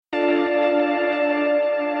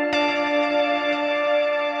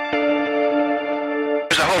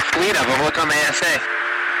fleet of them. Look on the ASA.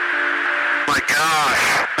 My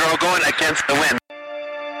gosh. They're all going against the wind.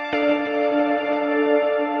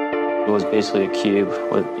 It was basically a cube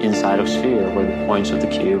with inside of a sphere where the points of the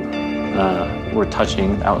cube were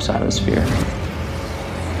touching outside of the sphere.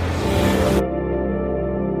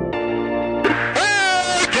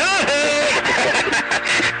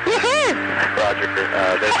 Roger.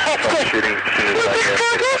 There's troubleshooting.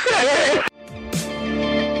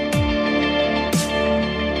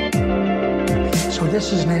 So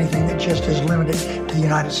this isn't anything that just is limited to the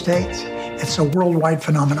United States. It's a worldwide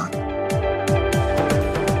phenomenon.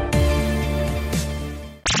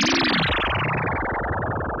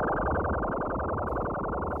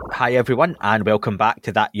 Hi everyone, and welcome back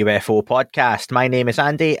to That UFO podcast. My name is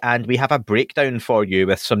Andy, and we have a breakdown for you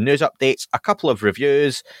with some news updates, a couple of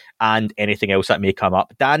reviews, and anything else that may come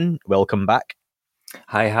up. Dan, welcome back.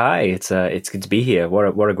 Hi. It's good to be here.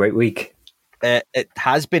 What a great week. It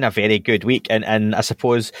has been a very good week, and I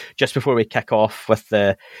suppose just before we kick off with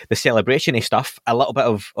the celebration-y stuff, a little bit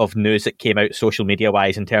of news that came out social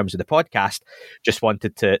media-wise in terms of the podcast, just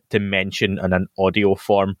wanted to mention in an audio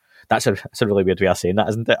form. That's a really weird way of saying that,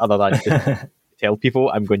 isn't it? Other than to tell people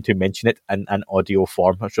I'm going to mention it in an audio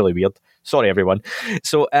form. That's really weird. Sorry, everyone.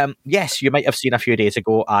 So, yes, you might have seen a few days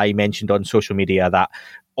ago, I mentioned on social media that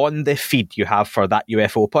on the feed you have for That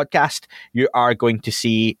UFO podcast, you are going to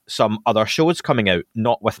see some other shows coming out,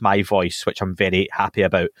 not with my voice, which I'm very happy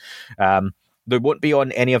about. They won't be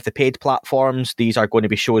on any of the paid platforms. These are going to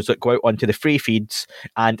be shows that go out onto the free feeds,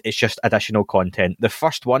 and it's just additional content. The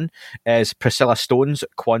first one is Priscilla Stone's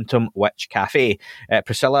Quantum Witch Cafe.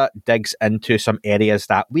 Priscilla digs into some areas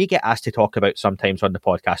that we get asked to talk about sometimes on the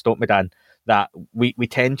podcast, don't we, Dan? That we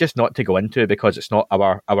tend just not to go into because it's not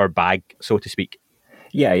our bag, so to speak.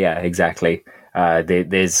 Yeah, exactly.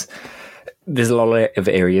 There's a lot of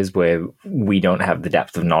areas where we don't have the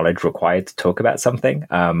depth of knowledge required to talk about something.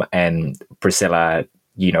 And Priscilla,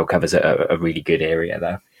 covers a really good area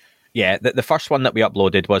there. Yeah, the first one that we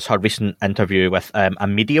uploaded was her recent interview with a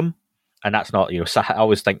medium. And that's not, I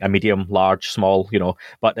always think a medium, large, small,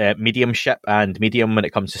 but mediumship and medium when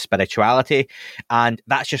it comes to spirituality. And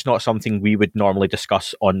that's just not something we would normally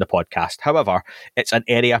discuss on the podcast. However, it's an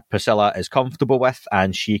area Priscilla is comfortable with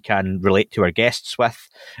and she can relate to her guests with.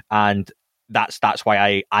 And that's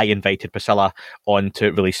why I invited Priscilla on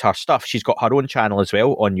to release her stuff. She's got her own channel as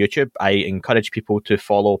well on YouTube. I encourage people to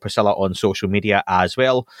follow Priscilla on social media as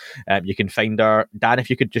well. You can find her. Dan, if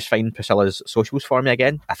you could just find Priscilla's socials for me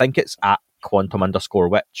again. I think it's at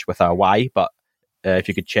quantum_witch with a Y, but if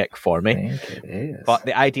you could check for me. I think it is. But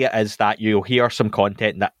the idea is that you'll hear some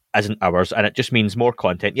content that isn't ours, and it just means more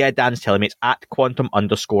content. Yeah, Dan's telling me it's at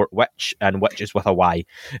quantum_witch, and witch is with a Y,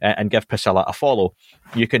 and give Priscilla a follow.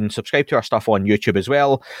 You can subscribe to our stuff on YouTube as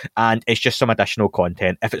well, and it's just some additional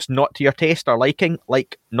content. If it's not to your taste or liking,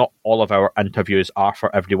 like not all of our interviews are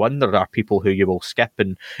for everyone, there are people who you will skip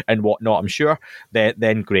and whatnot, I'm sure,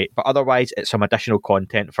 then great. But otherwise, it's some additional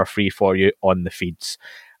content for free for you on the feeds.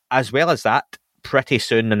 As well as that, pretty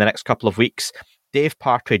soon in the next couple of weeks, Dave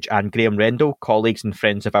Partridge and Graham Rendell, colleagues and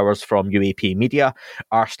friends of ours from UAP Media,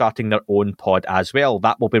 are starting their own pod as well.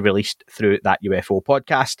 That will be released through That UFO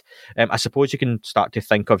podcast. I suppose you can start to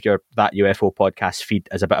think of your That UFO podcast feed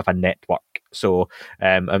as a bit of a network. So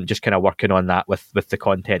I'm just kind of working on that with the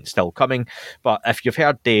content still coming. But if you've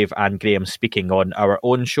heard Dave and Graham speaking on our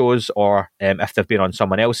own shows, or if they've been on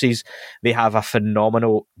someone else's, they have a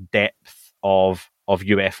phenomenal depth of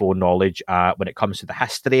UFO knowledge when it comes to the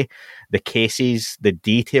history, the cases, the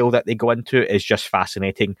detail that they go into is just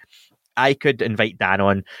fascinating. I could invite Dan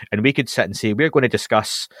on and we could sit and say, we're going to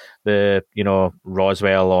discuss the,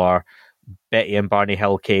 Roswell or Betty and Barney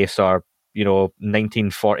Hill case, or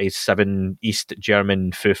 1947 East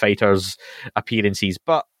German Foo Fighters appearances,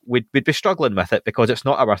 but we'd be struggling with it because it's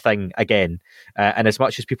not our thing again. And as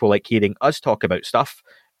much as people like hearing us talk about stuff,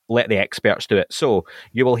 let the experts do it. So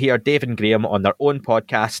you will hear Dave and Graham on their own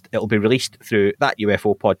podcast. It'll be released through That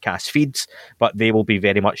UFO podcast feeds, but they will be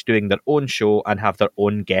very much doing their own show and have their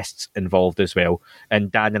own guests involved as well.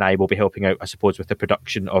 And Dan and I will be helping out, I suppose, with the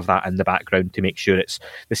production of that in the background to make sure it's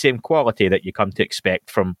the same quality that you come to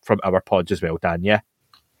expect from our pods as well, Dan, yeah?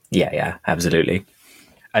 Yeah, absolutely.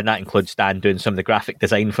 And that includes Dan doing some of the graphic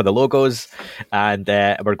design for the logos, and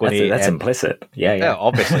we're going that's implicit. Yeah,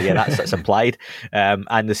 obviously, yeah, that's implied.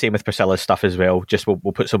 And the same with Priscilla's stuff as well. Just we'll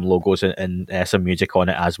put some logos and some music on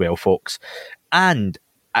it as well, folks. And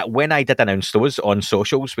when I did announce those on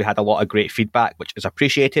socials, we had a lot of great feedback, which is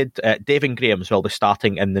appreciated. Dave and Graham's will be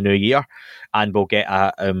starting in the new year, and we'll get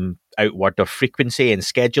a outward of frequency and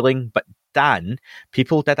scheduling. But Dan,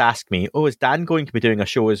 people did ask me, oh, is Dan going to be doing a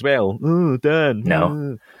show as well? Oh, Dan.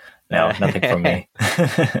 No, nothing from me.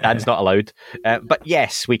 Dan's not allowed. But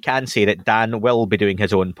yes, we can say that Dan will be doing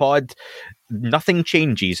his own pod. Nothing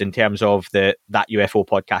changes in terms of that UFO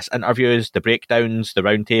podcast interviews, the breakdowns, the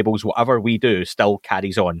roundtables, whatever we do still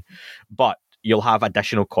carries on. But you'll have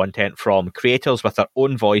additional content from creators with their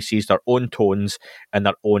own voices, their own tones, and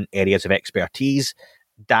their own areas of expertise.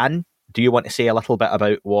 Dan, do you want to say a little bit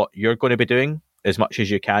about what you're going to be doing as much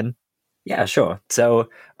as you can? Yeah, sure. So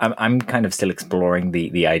I'm kind of still exploring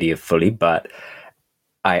the idea fully, but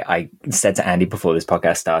I said to Andy before this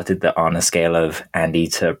podcast started that on a scale of Andy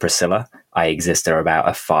to Priscilla, I exist at about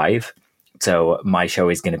a 5. So my show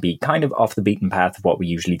is going to be kind of off the beaten path of what we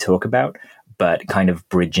usually talk about, but kind of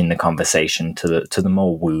bridging the conversation to the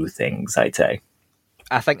more woo things, I'd say.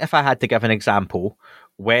 I think if I had to give an example,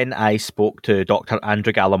 when I spoke to Dr.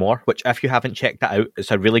 Andrew Gallimore, which if you haven't checked that out,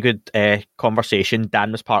 it's a really good conversation,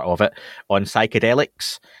 Dan was part of it, on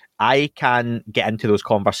psychedelics, I can get into those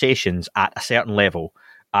conversations at a certain level.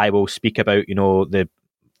 I will speak about, the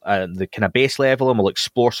kind of base level, and we'll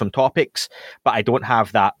explore some topics, but I don't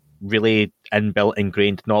have that really inbuilt,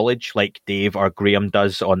 ingrained knowledge like Dave or Graham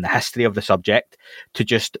does on the history of the subject to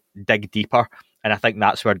just dig deeper. And I think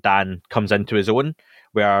that's where Dan comes into his own,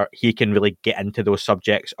 where he can really get into those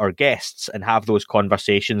subjects or guests and have those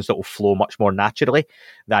conversations that will flow much more naturally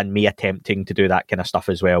than me attempting to do that kind of stuff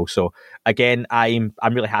as well. So again, I'm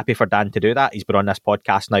really happy for Dan to do that. He's been on this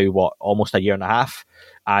podcast now, almost a year and a half,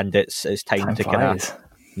 and it's time to kind of...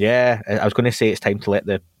 Yeah, I was going to say it's time to let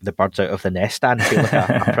the birds out of the nest, Dan. Feel like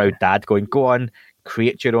a proud dad going, go on,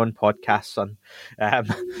 create your own podcast, son.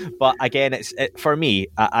 But again, for me,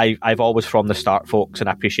 I've always from the start, folks, and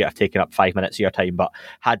I appreciate I've taken up 5 minutes of your time, but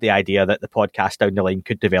had the idea that the podcast down the line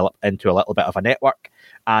could develop into a little bit of a network,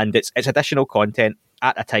 and it's additional content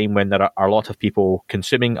at a time when there are a lot of people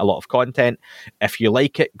consuming a lot of content. If you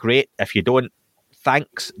like it, great. If you don't,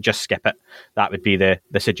 thanks, just skip it. That would be the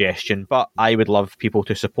suggestion. But I would love people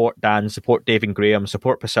to support Dan, support Dave and Graham,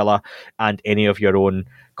 support Priscilla, and any of your own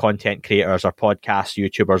content creators or podcasts,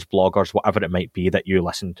 YouTubers, bloggers, whatever it might be that you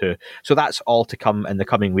listen to. So that's all to come in the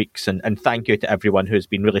coming weeks. And thank you to everyone who's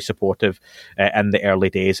been really supportive in the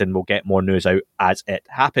early days, and we'll get more news out as it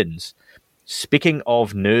happens. Speaking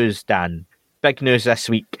of news, Dan, big news this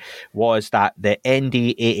week was that the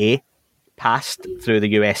NDAA passed through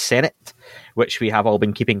the US Senate, which we have all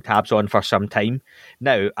been keeping tabs on for some time.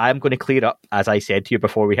 Now, I'm going to clear up, as I said to you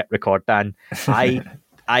before we hit record, Dan,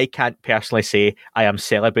 I can't personally say I am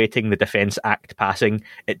celebrating the Defence Act passing.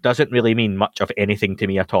 It doesn't really mean much of anything to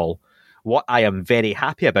me at all. What I am very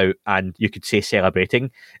happy about, and you could say celebrating,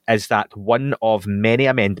 is that one of many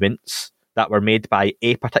amendments that were made by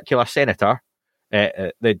a particular senator,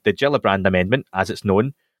 the Gillibrand Amendment, as it's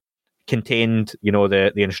known, contained,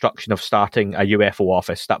 the instruction of starting a UFO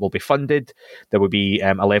office that will be funded. There will be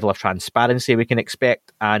a level of transparency we can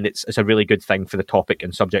expect, and it's a really good thing for the topic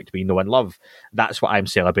and subject we know and love. That's what I'm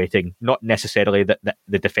celebrating, not necessarily that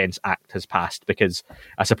the Defence Act has passed, because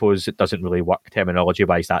I suppose it doesn't really work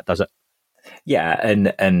terminology-wise, that does it? Yeah,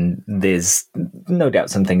 and there's no doubt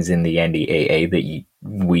some things in the NDAA that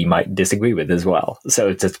we might disagree with as well.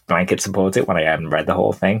 So to blanket support it when I haven't read the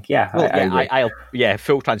whole thing, yeah,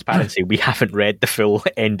 full transparency. We haven't read the full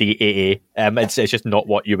NDAA. It's just not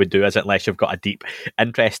what you would do, is it, unless you've got a deep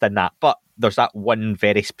interest in that. But there's that one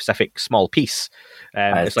very specific small piece.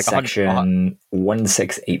 It's like section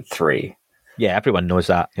 1683. Yeah, everyone knows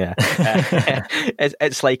that. Yeah,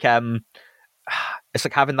 it's like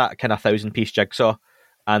having that kind of 1,000-piece jigsaw,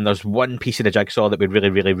 and there's one piece of the jigsaw that we really,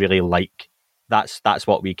 really, really like. That's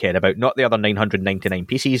what we care about, not the other 999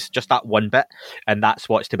 pieces, just that one bit, and that's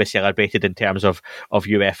what's to be celebrated in terms of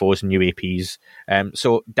UFOs and UAPs.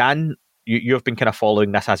 So, Dan, you've been kind of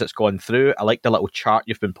following this as it's gone through. I like the little chart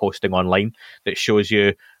you've been posting online that shows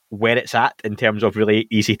you where it's at in terms of really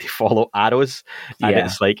easy to follow arrows. And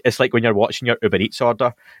it's like when you're watching your Uber Eats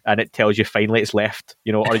order and it tells you finally it's left,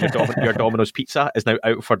 or your Domino's pizza is now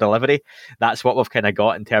out for delivery. That's what we've kind of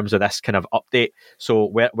got in terms of this kind of update. So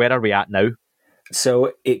where are we at now?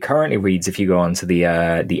 So it currently reads, if you go onto the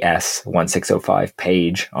S1605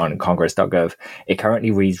 page on congress.gov, it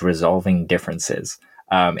currently reads resolving differences.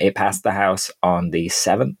 It passed the House on the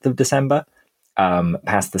 7th of December,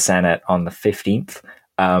 passed the Senate on the 15th.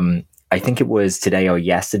 I think it was today or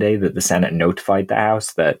yesterday that the Senate notified the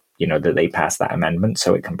House that, that they passed that amendment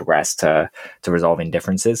so it can progress to resolving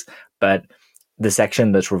differences. But the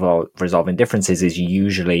section that's resolving differences is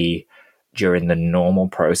usually during the normal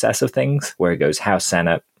process of things, where it goes House,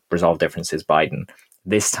 Senate, resolve differences, Biden.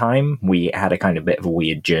 This time we had a kind of bit of a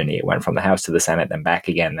weird journey. It went from the House to the Senate, then back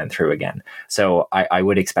again, then through again. So I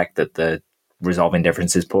would expect that the resolving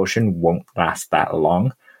differences portion won't last that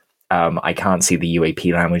long. I can't see the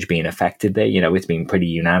UAP language being affected there. It's been pretty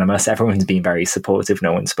unanimous. Everyone's been very supportive.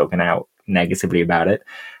 No one's spoken out negatively about it.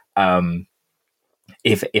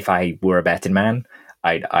 If I were a betting man,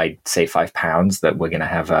 I'd say £5 that we're going to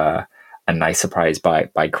have a nice surprise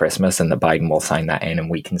by Christmas, and that Biden will sign that in, and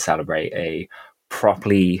we can celebrate a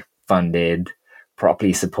properly funded,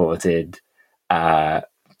 properly supported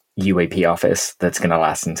UAP office that's going to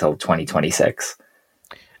last until 2026.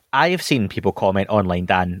 I have seen people comment online,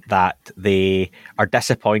 Dan, that they are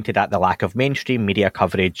disappointed at the lack of mainstream media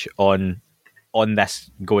coverage on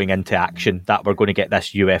this going into action, that we're going to get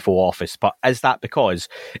this UFO office. But is that because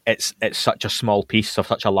it's such a small piece of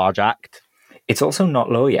such a large act? It's also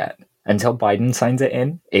not law yet. Until Biden signs it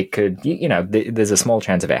in, it could, there's a small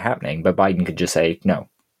chance of it happening, but Biden could just say no.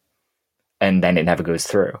 And then it never goes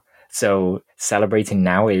through. So celebrating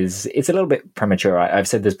now it's a little bit premature. I've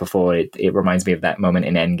said this before. It reminds me of that moment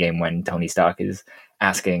in Endgame when Tony Stark is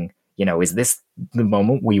asking, is this the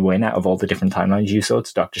moment we win out of all the different timelines you saw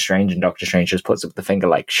to Doctor Strange? And Doctor Strange just puts up the finger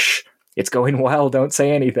like, shh, it's going well, don't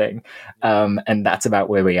say anything. And that's about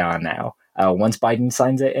where we are now. Once Biden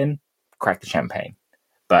signs it in, crack the champagne.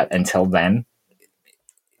 But until then,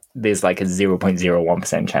 there's like a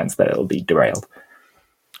 0.01% chance that it'll be derailed.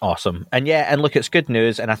 Awesome. And look, it's good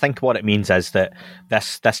news. And I think what it means is that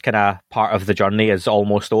this kind of part of the journey is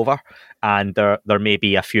almost over. And there may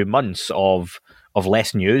be a few months of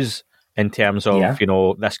less news in terms of,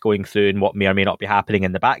 this going through and what may or may not be happening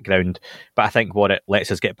in the background. But I think what it lets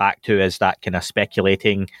us get back to is that kind of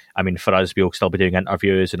speculating. I mean, for us, we'll still be doing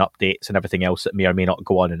interviews and updates and everything else that may or may not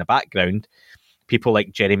go on in the background. People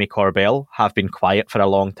like Jeremy Corbell have been quiet for a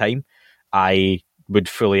long time. I would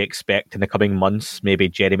fully expect in the coming months maybe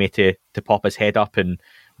Jeremy to pop his head up and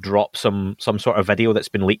drop some sort of video that's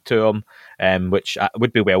been leaked to him, which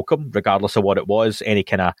would be welcome, regardless of what it was. Any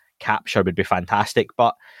kind of capture would be fantastic.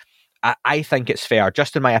 But I think it's fair,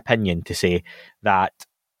 just in my opinion, to say that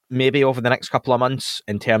maybe over the next couple of months,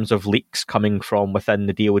 in terms of leaks coming from within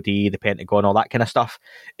the DoD, the Pentagon, all that kind of stuff,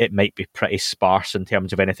 it might be pretty sparse in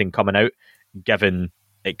terms of anything coming out, given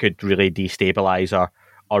it could really destabilise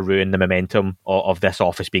or ruin the momentum of this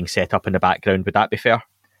office being set up in the background. Would that be fair?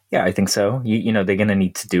 Yeah, I think so. They're going to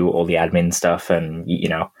need to do all the admin stuff and,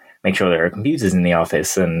 make sure there are computers in the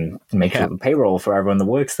office and make sure the payroll for everyone that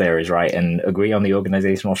works there is right and agree on the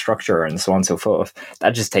organizational structure and so on and so forth.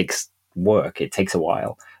 That just takes work. It takes a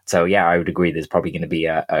while. So, yeah, I would agree there's probably going to be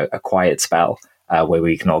a quiet spell where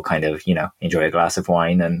we can all kind of, enjoy a glass of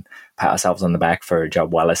wine and pat ourselves on the back for a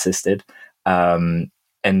job well assisted. And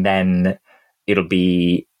then it'll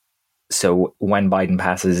be, so when Biden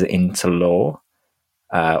passes into law,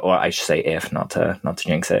 or I should say if, not to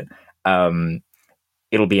jinx it,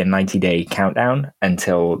 it'll be a 90-day countdown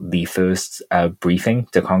until the first briefing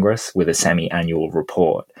to Congress with a semi-annual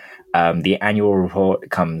report. The annual report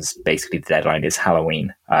comes, basically the deadline is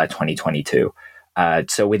Halloween 2022.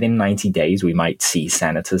 So within 90 days, we might see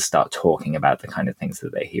senators start talking about the kind of things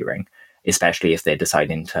that they're hearing, especially if they're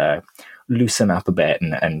deciding to loosen up a bit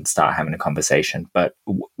and start having a conversation. But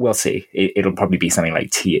we'll see. It'll probably be something like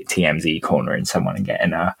TMZ cornering someone and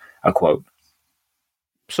getting a quote.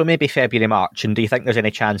 So maybe February, March. And do you think there's any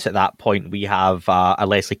chance at that point we have a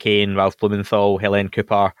Leslie Kean, Ralph Blumenthal, Helene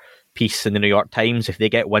Cooper piece in the New York Times if they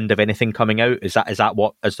get wind of anything coming out? Is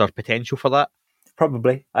there potential for that?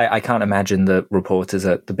 Probably. I can't imagine the reporters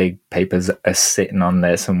at the big papers are sitting on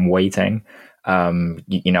this and waiting.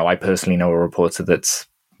 I personally know a reporter that's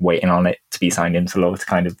waiting on it to be signed into law to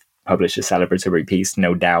kind of publish a celebratory piece.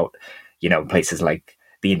 No doubt, places like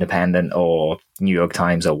The Independent or New York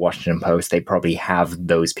Times or Washington Post, they probably have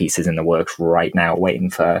those pieces in the works right now waiting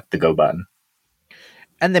for the go button.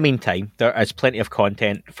 In the meantime, there is plenty of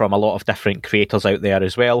content from a lot of different creators out there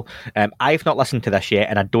as well. I've not listened to this yet,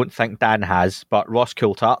 and I don't think Dan has, but Ross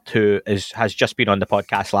Coulthart, who has just been on the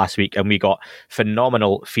podcast last week, and we got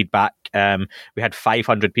phenomenal feedback. We had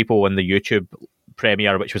 500 people on the YouTube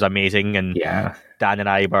premiere, which was amazing, and Dan and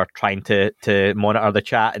I were trying to monitor the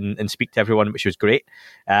chat and speak to everyone, which was great.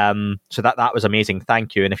 So that was amazing.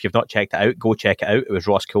 Thank you. And if you've not checked it out, go check it out. It was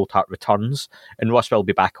Ross Coulthart Returns, and Ross will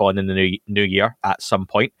be back on in the new year at some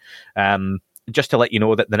point. Just to let you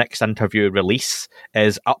know that the next interview release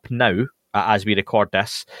is up now as we record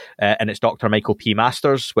this, and it's Dr. Michael P.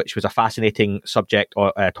 Masters, which was a fascinating subject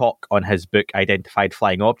or talk on his book Identified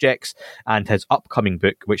Flying Objects, and his upcoming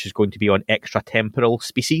book, which is going to be on extratemporal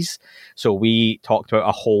species. So we talked about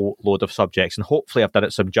a whole load of subjects, and hopefully I've done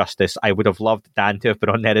it some justice. I would have loved Dan to have been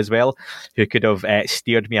on there as well, who could have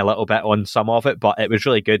steered me a little bit on some of it, but it was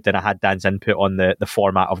really good, and I had Dan's input on the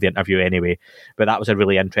format of the interview anyway. But that was a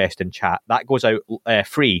really interesting chat. That goes out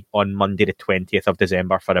free on Monday the 20th of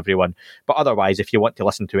December for everyone. But otherwise, if you want to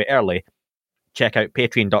listen to it early, check out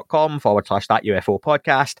patreon.com/that UFO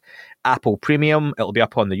podcast, Apple Premium. It'll be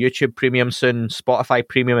up on the YouTube Premium soon, Spotify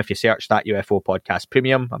Premium if you search That UFO Podcast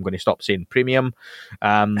Premium. I'm going to stop saying premium.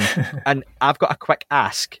 And I've got a quick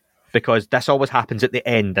ask, because this always happens at the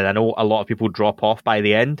end, and I know a lot of people drop off by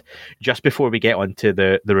the end, just before we get onto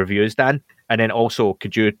the reviews, Dan. And then also,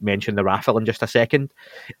 could you mention the raffle in just a second?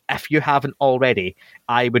 If you haven't already,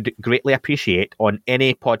 I would greatly appreciate, on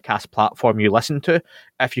any podcast platform you listen to,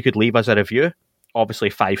 if you could leave us a review. Obviously,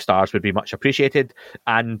 5 stars would be much appreciated.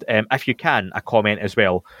 And if you can, a comment as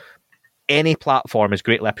well. Any platform is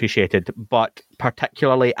greatly appreciated, but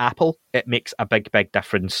particularly Apple, it makes a big, big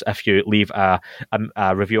difference if you leave a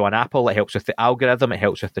review on Apple. It helps with the algorithm, it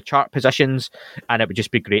helps with the chart positions, and it would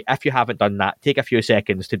just be great. If you haven't done that, take a few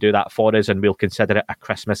seconds to do that for us, and we'll consider it a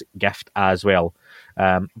Christmas gift as well.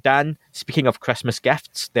 Dan, speaking of Christmas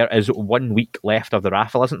gifts, there is 1 week left of the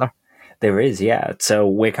raffle, isn't there? There is, yeah. So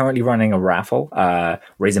we're currently running a raffle,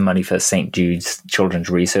 raising money for St. Jude's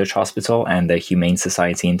Children's Research Hospital and the Humane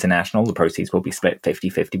Society International. The proceeds will be split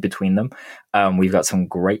 50-50 between them. We've got some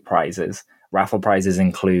great prizes. Raffle prizes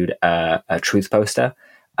include a truth poster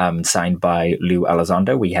signed by Lou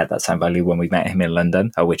Elizondo. We had that signed by Lou when we met him in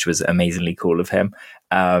London, which was amazingly cool of him.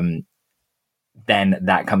 Then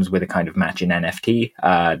that comes with a kind of matching NFT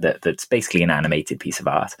that's basically an animated piece of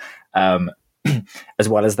art. As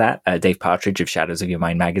well as that, Dave Partridge of Shadows of Your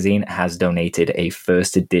Mind magazine has donated a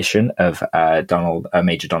first edition of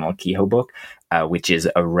Major Donald Kehoe book, which is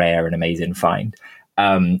a rare and amazing find.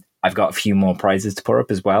 I've got a few more prizes to put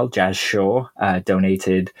up as well. Jazz Shaw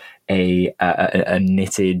donated a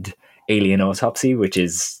knitted alien autopsy, which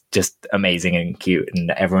is just amazing and cute,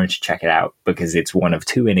 and everyone should check it out because it's one of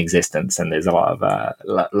 2 in existence, and there's a lot of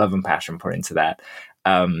love and passion put into that.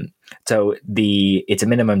 So it's a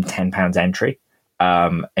minimum £10 entry,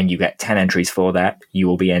 and you get 10 entries for that. You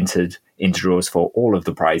will be entered into draws for all of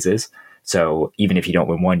the prizes. So even if you don't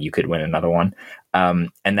win one, you could win another one.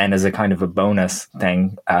 And then as a kind of a bonus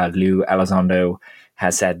thing, Lou Elizondo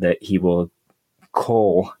has said that he will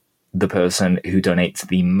call the person who donates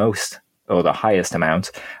the most or the highest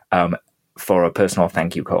amount for a personal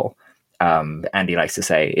thank you call. Andy likes to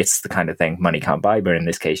say it's the kind of thing money can't buy, but in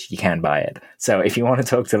this case, you can buy it. So if you want to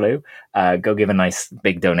talk to Lou, go give a nice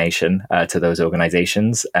big donation to those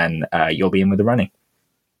organizations, and you'll be in with the running.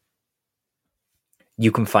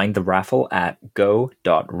 You can find the raffle at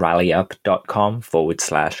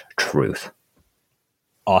go.rallyup.com/truth.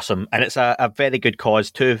 Awesome. And it's a very good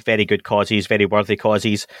cause, 2 very good causes, very worthy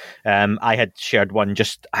causes. I had shared one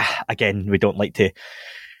just, again, we don't like to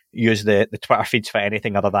use the Twitter feeds for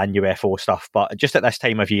anything other than UFO stuff, but just at this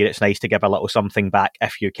time of year, it's nice to give a little something back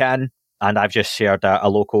if you can. And I've just shared a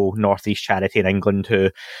local Northeast charity in England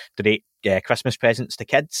who donate Christmas presents to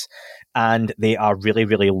kids, and they are really,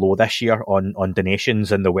 really low this year on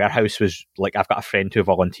donations. And the warehouse was, like, I've got a friend who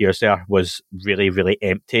volunteers there, was really, really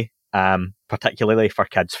empty. Particularly for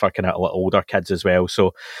kids, for kind of older kids as well.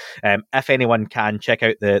 So if anyone can, check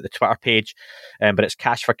out the Twitter page, but it's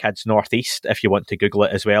Cash for Kids Northeast if you want to Google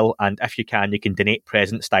it as well. And if you can donate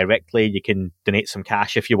presents directly. You can donate some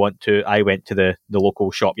cash if you want to. I went to the local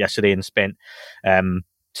shop yesterday and spent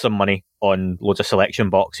some money on loads of selection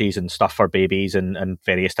boxes and stuff for babies and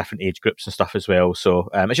various different age groups and stuff as well. So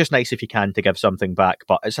it's just nice if you can to give something back,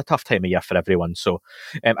 but it's a tough time of year for everyone. So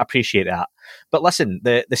appreciate that. But listen,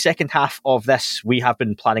 the second half of this, we have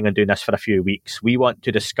been planning on doing this for a few weeks. We want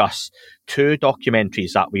to discuss 2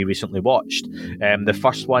 documentaries that we recently watched. The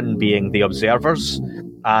first one being The Observers,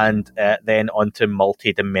 and then onto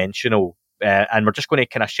Multidimensional. And we're just going to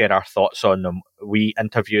kind of share our thoughts on them. We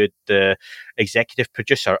interviewed the executive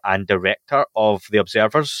producer and director of The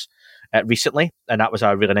Observers recently, and that was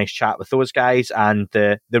a really nice chat with those guys. And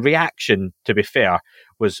the reaction, to be fair,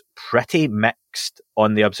 was pretty mixed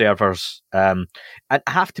on The Observers. And I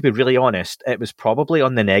have to be really honest, it was probably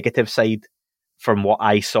on the negative side from what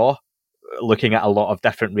I saw, looking at a lot of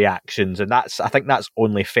different reactions. And I think that's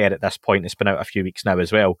only fair at this point. It's been out a few weeks now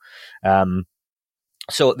as well.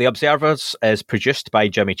 So The Observers is produced by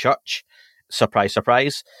Jimmy Church. Surprise,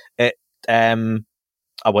 surprise. It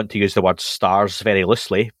I want to use the word stars very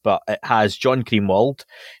loosely, but it has John Greenwald,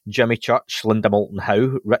 Jimmy Church, Linda Moulton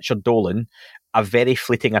Howe, Richard Dolan, a very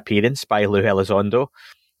fleeting appearance by Lou Elizondo,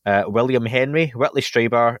 William Henry, Whitley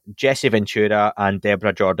Strieber, Jesse Ventura, and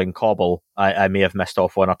Deborah Jordan Cobble. I may have missed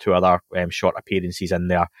off one or two other short appearances in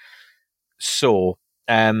there. So,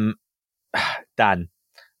 Dan,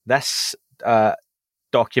 this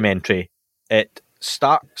documentary, it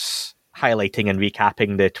starts highlighting and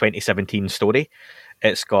recapping the 2017 story.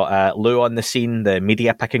 It's got Lou on the scene, the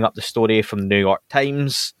media picking up the story from the New York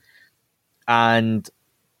Times, and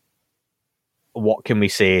what can we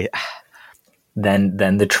say? Then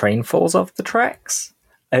the train falls off the tracks.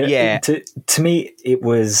 Yeah. To me,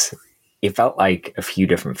 it felt like a few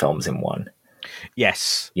different films in one.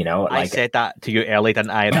 Yes. You know, I said that to you earlier,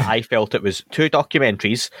 didn't I? That I felt it was two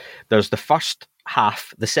documentaries. There's the first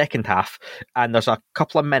half, the second half, and there's a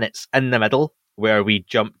couple of minutes in the middle where we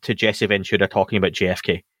jump to Jesse Ventura talking about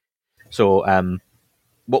JFK. So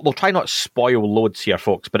we'll try not spoil loads here,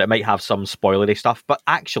 folks, but it might have some spoilery stuff. But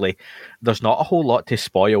actually, there's not a whole lot to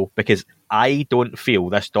spoil, because I don't feel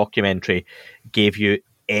this documentary gave you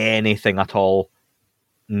anything at all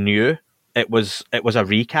new. It was a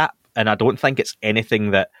recap, and I don't think it's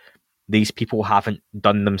anything that these people haven't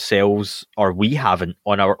done themselves, or we haven't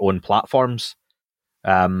on our own platforms.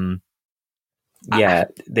 There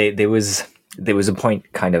was a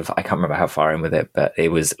point, kind of, I can't remember how far in with it, but it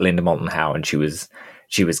was Linda Moulton Howe, and she was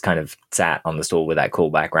kind of sat on the stool with that cool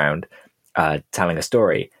background, telling a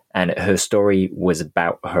story, and her story was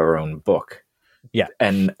about her own book. Yeah,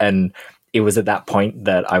 and it was at that point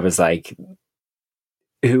that I was like,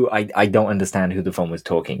 I don't understand who the film was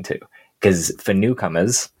talking to, because for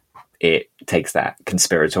newcomers, it takes that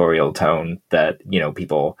conspiratorial tone that, you know,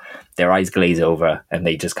 people, their eyes glaze over and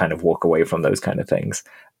they just kind of walk away from those kind of things.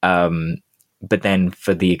 But then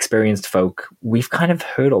for the experienced folk, we've kind of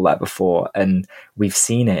heard all that before, and we've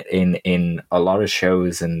seen it in a lot of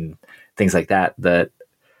shows and things like that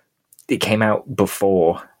it came out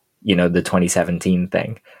before, you know, the 2017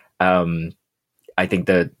 thing. I think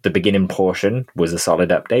the beginning portion was a solid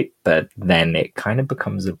update, but then it kind of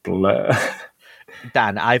becomes a blur.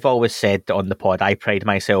 Dan, I've always said on the pod, I pride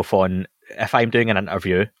myself on, if I'm doing an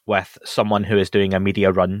interview with someone who is doing a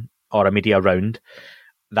media run or a media round,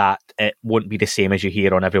 that it won't be the same as you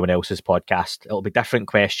hear on everyone else's podcast. It'll be different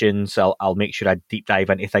questions. I'll make sure I deep dive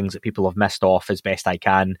into things that people have missed off as best I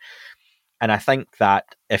can. And I think that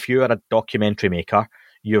if you are a documentary maker,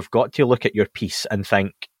 you've got to look at your piece and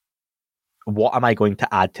think, what am I going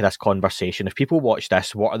to add to this conversation? If people watch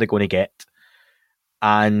this, what are they going to get?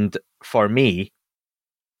 And for me,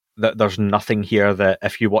 there's nothing here that,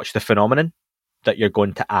 if you watch The Phenomenon, that you're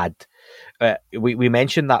going to add. We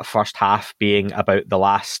mentioned that first half being about the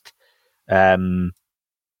last, being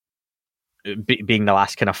the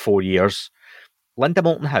last kind of 4 years. Linda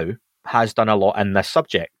Moulton Howe has done a lot in this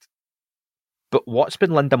subject. But what's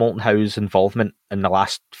been Linda Moulton Howe's involvement in the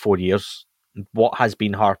last 4 years? What has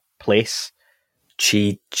been her place?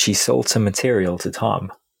 She sold some material to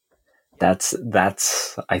Tom. That's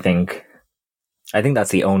I think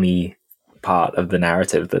that's the only part of the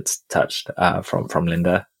narrative that's touched from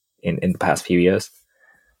Linda in the past few years.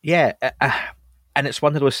 Yeah, and it's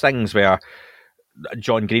one of those things where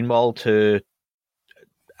John Greenwald, who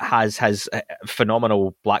has his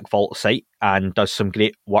phenomenal Black Vault site and does some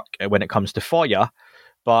great work when it comes to FOIA,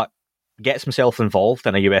 but gets himself involved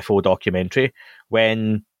in a UFO documentary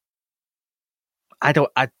when I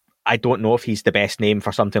don't know if he's the best name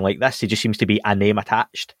for something like this. He just seems to be a name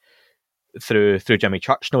attached through Jimmy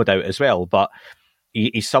Church, no doubt, as well. But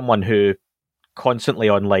he's someone who constantly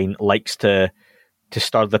online likes to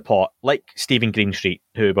stir the pot, like Stephen Greenstreet,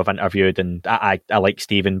 who we've interviewed, and I like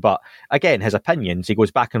Stephen, but again, his opinions, he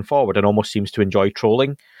goes back and forward and almost seems to enjoy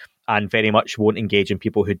trolling and very much won't engage in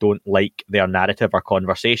people who don't like their narrative or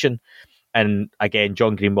conversation. And again,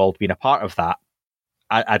 John Greenwald being a part of that,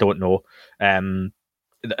 I don't know.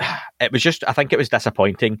 It was just, I think it was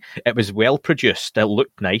disappointing. It was well produced, it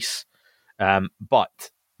looked nice,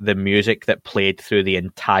 but the music that played through the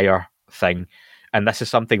entire thing, and this is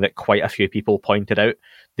something that quite a few people pointed out,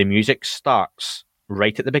 the music starts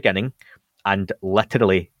right at the beginning and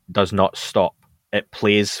literally does not stop. It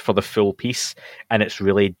plays for the full piece, and it's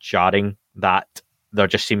really jarring that there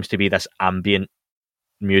just seems to be this ambient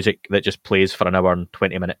music that just plays for an hour and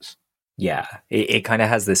 20 minutes. Yeah, it kind of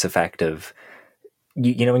has this effect of,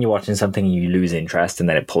 you know, when you're watching something and you lose interest and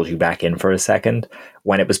then it pulls you back in for a second.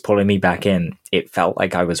 When it was pulling me back in, it felt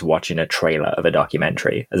like I was watching a trailer of a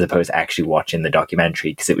documentary as opposed to actually watching the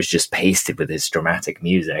documentary, because it was just pasted with this dramatic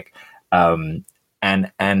music. And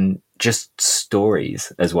just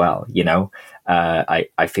stories as well, you know?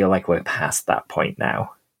 I feel like we're past that point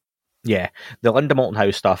now. Yeah, the Linda Moulton Howe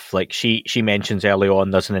stuff, like she mentions early on,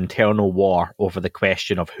 there's an internal war over the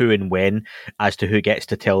question of who and when, as to who gets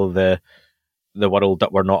to tell the world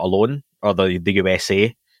that we're not alone, or the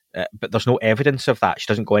USA. But there's no evidence of that. She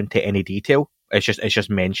doesn't go into any detail. It's just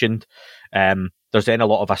mentioned. There's then a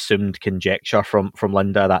lot of assumed conjecture from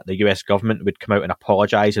Linda that the US government would come out and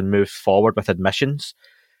apologise and move forward with admissions.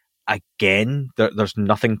 Again, there's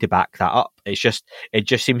nothing to back that up. It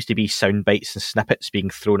just seems to be sound bites and snippets being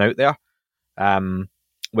thrown out there,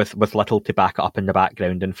 with little to back it up in the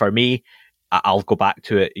background. And for me, I'll go back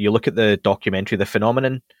to it. You look at the documentary, The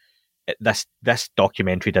Phenomenon. This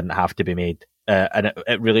documentary didn't have to be made, and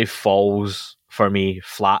it really falls for me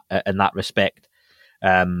flat in that respect.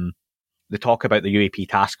 They talk about the UAP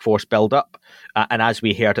task force build up, and as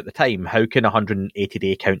we heard at the time, how can a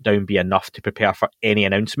 180-day countdown be enough to prepare for any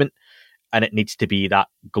announcement? And it needs to be that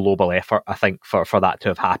global effort, I think, for that to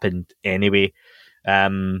have happened anyway.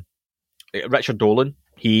 Richard Dolan,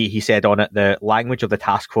 he said on it, the language of the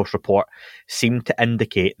task force report seemed to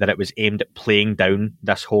indicate that it was aimed at playing down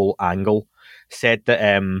this whole angle. Said that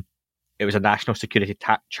it was a national security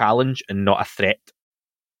challenge and not a threat.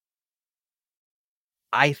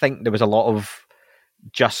 I think there was a lot of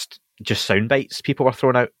just sound bites people were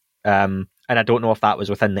throwing out, and I don't know if that was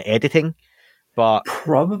within the editing, but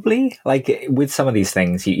probably, like, with some of these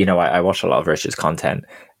things, you know, I watch a lot of Richard's content,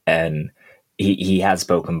 and he has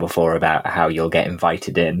spoken before about how you'll get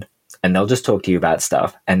invited in and they'll just talk to you about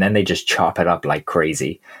stuff, and then they just chop it up like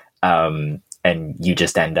crazy, and you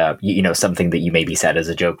just end up, you know, something that you maybe said as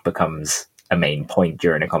a joke becomes a main point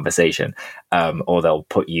during a conversation, or they'll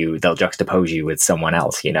juxtapose you with someone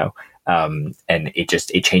else, you know, and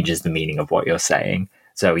it changes the meaning of what you're saying.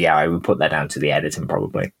 So yeah, I would put that down to the editing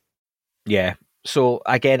probably. Yeah. So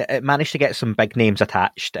again, it managed to get some big names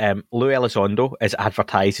attached. Lou Elizondo is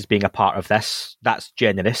advertised as being a part of this. That's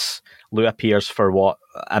generous. Lou appears for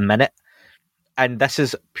a minute, and this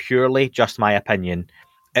is purely just my opinion.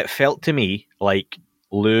 It felt to me like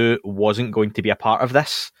Lou wasn't going to be a part of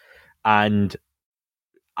this. And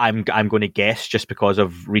I'm going to guess, just because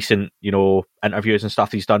of recent, you know, interviews and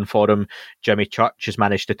stuff he's done for him, Jimmy Church has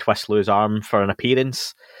managed to twist Lou's arm for an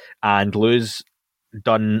appearance, and Lou's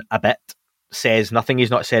done a bit, says nothing he's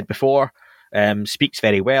not said before, speaks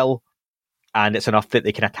very well, and it's enough that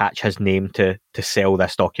they can attach his name to sell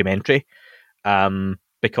this documentary,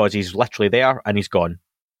 because he's literally there and he's gone.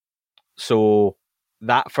 So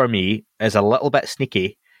that for me is a little bit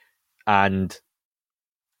sneaky, and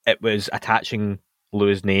it was attaching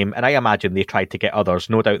Lou's name, and I imagine they tried to get others.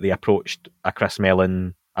 No doubt they approached a Chris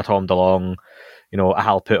Mellon, a Tom DeLonge, you know, a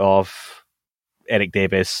Hal Puthoff, Eric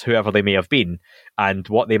Davis, whoever they may have been, and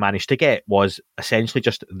what they managed to get was essentially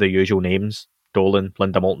just the usual names: Dolan,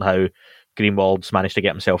 Linda Moulton Howe, Greenwald's managed to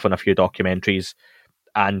get himself in a few documentaries,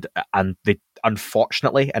 and they,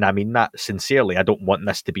 unfortunately, and I mean that sincerely, I don't want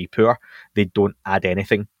this to be poor, they don't add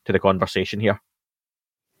anything to the conversation here.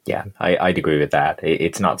 Yeah, I'd agree with that.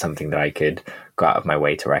 It's not something that I could go out of my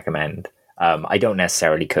way to recommend. I don't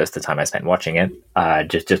necessarily curse the time I spent watching it,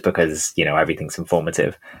 just because, you know, everything's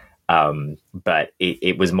informative. But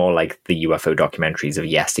it was more like the UFO documentaries of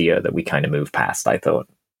yesteryear that we kind of moved past, I thought.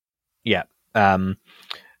 Yeah.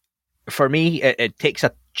 For me, it takes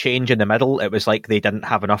a change in the middle. It was like they didn't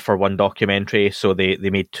have enough for one documentary, so they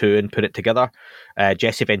made two and put it together.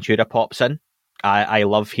 Jesse Ventura pops in. I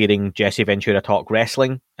love hearing Jesse Ventura talk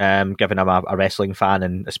wrestling, given I'm a wrestling fan,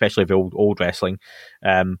 and especially the old wrestling.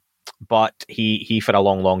 But he for a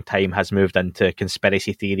long time has moved into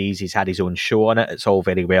conspiracy theories. He's had his own show on it. It's all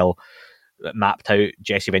very well mapped out.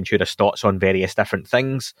 Jesse Ventura's thoughts on various different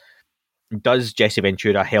things. Does Jesse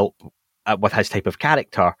Ventura help with his type of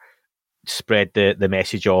character spread the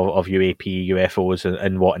message of UAP, UFOs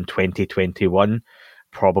in 2021?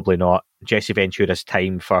 Probably not. Jesse Ventura's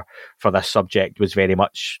time for this subject was very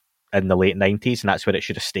much in the late 90s, and that's where it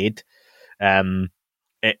should have stayed.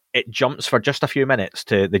 It jumps for just a few minutes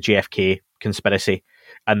to the JFK conspiracy,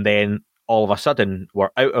 and then all of a sudden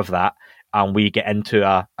we're out of that, and we get into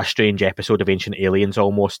a strange episode of Ancient Aliens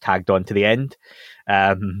almost tagged on to the end.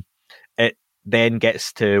 It then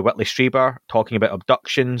gets to Whitley Strieber talking about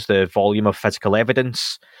abductions, the volume of physical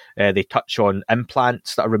evidence. They touch on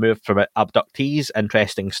implants that are removed from abductees,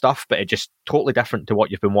 interesting stuff, but it's just totally different to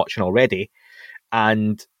what you've been watching already.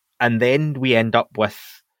 And then we end up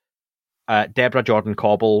with Deborah Jordan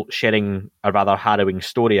Cobble sharing a rather harrowing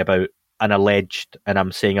story about an alleged, and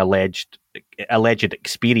I'm saying alleged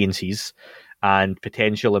experiences and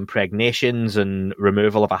potential impregnations and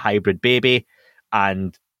removal of a hybrid baby.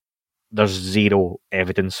 And there's zero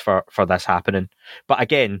evidence for this happening. But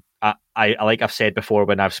again, I like I've said before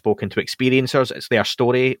when I've spoken to experiencers, it's their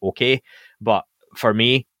story, okay. But for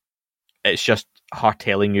me, it's just her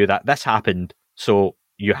telling you that this happened, so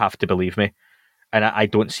you have to believe me. And I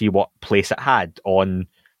don't see what place it had on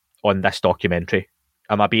this documentary.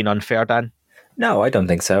 Am I being unfair, Dan? No, I don't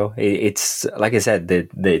think so. It's like I said,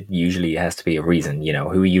 that usually has to be a reason. You know,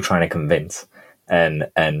 who are you trying to convince? And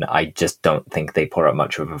I just don't think they put up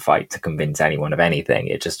much of a fight to convince anyone of anything.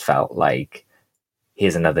 It just felt like,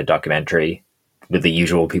 here's another documentary with the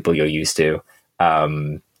usual people you're used to.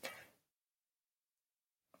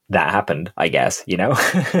 That happened, I guess, you know?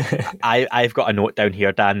 I've got a note down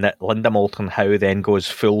here, Dan, that Linda Moulton Howe then goes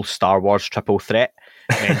full Star Wars triple threat,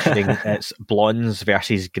 mentioning it's blondes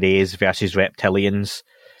versus greys versus reptilians.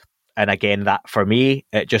 And again, that for me,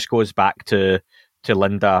 it just goes back to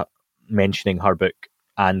Linda mentioning her book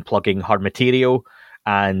and plugging her material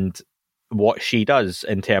and what she does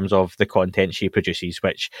in terms of the content she produces,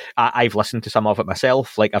 which I've listened to some of it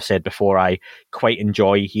myself. Like I've said before, I quite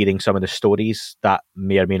enjoy hearing some of the stories that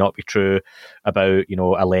may or may not be true about, you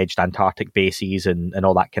know, alleged Antarctic bases and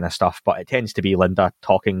all that kind of stuff. But it tends to be Linda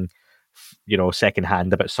talking, you know,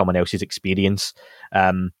 secondhand about someone else's experience.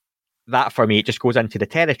 That for me, it just goes into the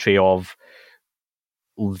territory of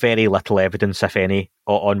very little evidence, if any,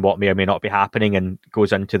 on what may or may not be happening, and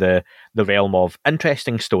goes into the realm of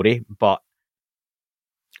interesting story, but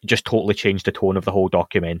just totally changed the tone of the whole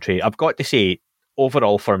documentary. I've got to say,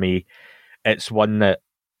 overall for me, it's one that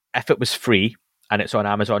if it was free and it's on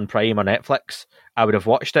Amazon Prime or Netflix, I would have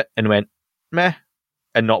watched it and went, meh,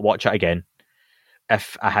 and not watch it again.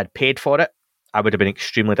 If I had paid for it, I would have been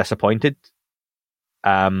extremely disappointed.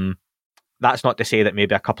 That's not to say that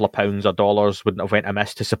maybe a couple of pounds or dollars wouldn't have went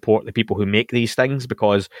amiss to support the people who make these things,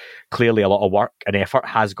 because clearly a lot of work and effort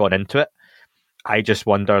has gone into it. I just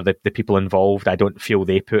wonder the people involved, I don't feel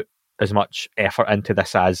they put as much effort into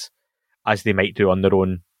this as they might do on their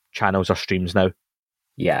own channels or streams now.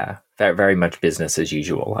 Yeah, very, very much business as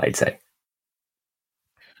usual, I'd say.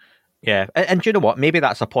 Yeah, and do you know what? Maybe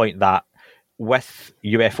that's a point that with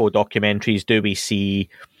UFO documentaries, do we see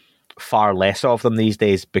far less of them these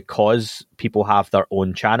days because people have their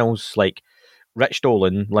own channels? Like Rich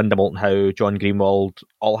Dolan, Linda Moulton Howe, John Greenwald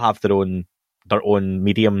all have their own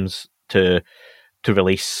mediums to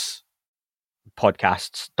release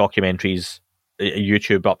podcasts, documentaries,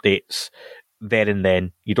 YouTube updates there and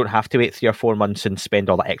then. You don't have to wait 3 or 4 months and spend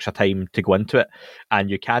all that extra time to go into it, and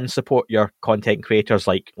you can support your content creators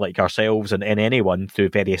like ourselves and anyone through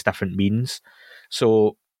various different means.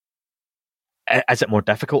 So is it more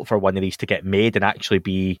difficult for one of these to get made and actually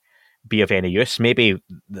be of any use? Maybe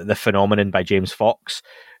the phenomenon by James Fox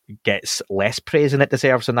gets less praise than it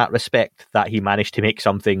deserves in that respect, that he managed to make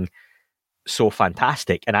something so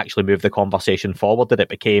fantastic and actually move the conversation forward that it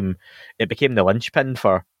became the linchpin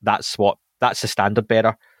for that's the standard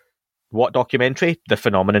bearer. What documentary? The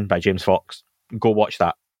Phenomenon by James Fox. Go watch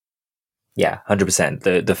that. Yeah,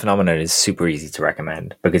 100%. The Phenomenon is super easy to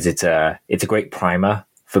recommend because it's a great primer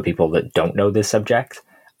for people that don't know this subject.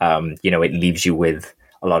 It leaves you with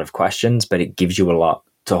a lot of questions, but it gives you a lot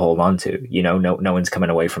to hold on to. No one's coming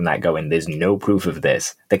away from that going, there's no proof of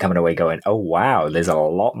this. They're coming away going, oh wow, there's a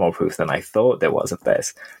lot more proof than I thought there was of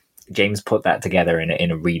this. James put that together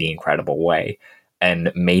in a really incredible way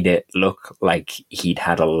and made it look like he'd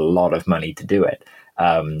had a lot of money to do it,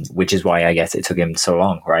 which is why I guess it took him so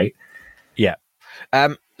long, right? Yeah.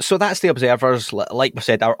 So that's The Observers. Like we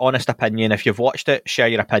said, our honest opinion. If you've watched it, share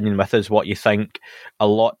your opinion with us, what you think. A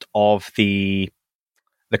lot of the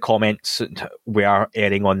comments were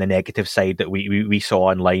erring on the negative side that we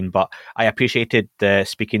saw online, but I appreciated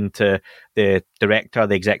speaking to the director,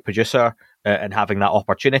 the exec producer, and having that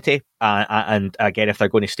opportunity. And again, if they're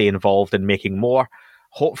going to stay involved in making more,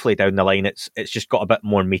 hopefully down the line, it's just got a bit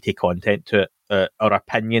more meaty content to it, or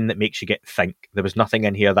opinion that makes you think. There was nothing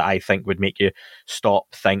in here that I think would make you stop,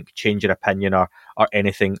 think, change your opinion, or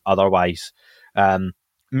anything otherwise.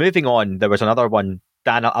 Moving on, there was another one.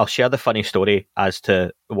 Dan, I'll share the funny story as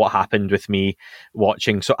to what happened with me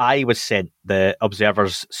watching. So I was sent the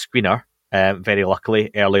Observer's screener, very luckily,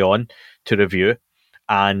 early on to review.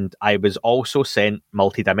 And I was also sent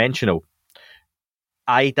Multidimensional.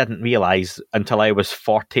 I didn't realise until I was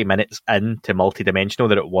 40 minutes into Multidimensional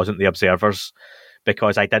that it wasn't The Observers,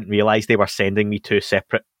 because I didn't realise they were sending me 2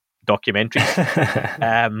 separate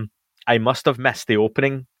documentaries. I must have missed the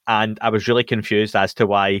opening, and I was really confused as to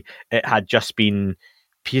why it had just been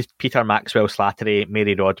Peter Maxwell Slattery,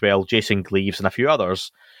 Mary Rodwell, Jason Gleaves, and a few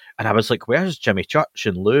others. And I was like, where's Jimmy Church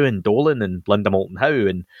and Lou and Dolan and Linda Moulton Howe?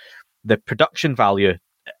 And the production value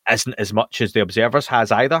isn't as much as the Observer's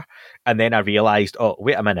has either. And then I realised, oh,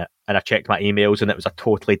 wait a minute. And I checked my emails and it was a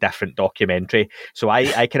totally different documentary. So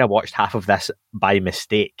I kind of watched half of this by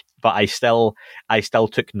mistake, but I still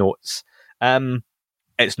took notes.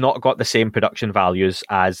 It's not got the same production values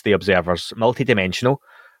as the Observer's. Multidimensional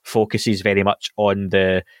focuses very much on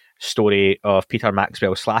the story of Peter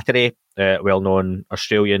Maxwell Slattery, well-known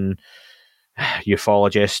Australian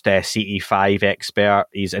ufologist, CE5 expert.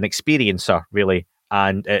 He's an experiencer, really.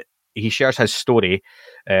 And he shares his story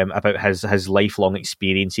about his lifelong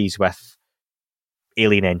experiences with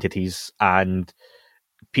alien entities. And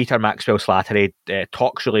Peter Maxwell Slattery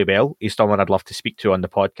talks really well. He's someone I'd love to speak to on the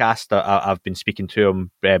podcast. I've been speaking to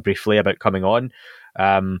him briefly about coming on.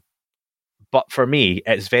 But for me,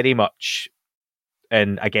 it's very much,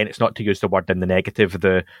 and again, it's not to use the word in the negative,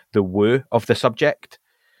 the woo of the subject.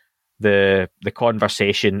 The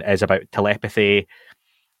conversation is about telepathy.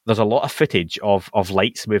 There's a lot of footage of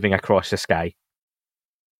lights moving across the sky.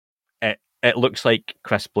 It looks like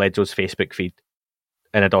Chris Bledsoe's Facebook feed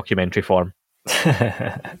in a documentary form.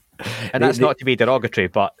 And that's not to be derogatory,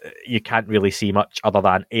 but you can't really see much other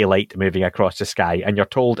than a light moving across the sky. And you're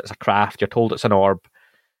told it's a craft, you're told it's an orb.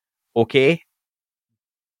 Okay.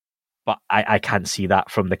 But I can't see that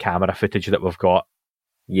from the camera footage that we've got.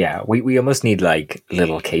 Yeah, we almost need like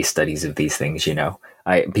little case studies of these things, you know.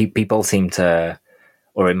 People seem to,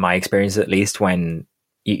 or in my experience at least, when,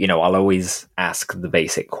 you know, I'll always ask the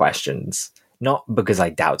basic questions, not because I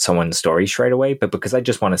doubt someone's story straight away, but because I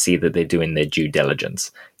just want to see that they're doing their due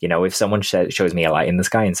diligence. You know, if someone shows me a light in the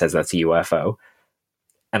sky and says that's a UFO,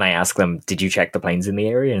 and I ask them, did you check the planes in the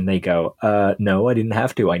area? And they go, no, I didn't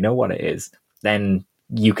have to. I know what it is. Then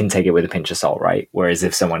you can take it with a pinch of salt, right? Whereas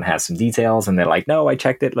if someone has some details and they're like, no, I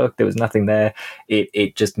checked it, look, there was nothing there,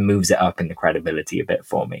 it just moves it up in the credibility a bit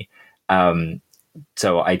for me.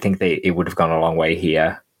 So I think it would have gone a long way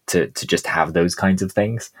here to just have those kinds of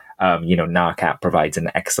things. You know, NARCAP provides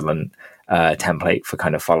an excellent template for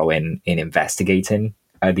kind of following in investigating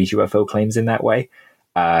these UFO claims in that way.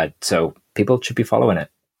 So people should be following it.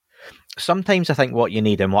 Sometimes I think what you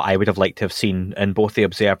need, and what I would have liked to have seen in both the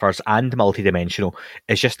Observers and Multidimensional,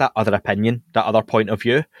 is just that other opinion, that other point of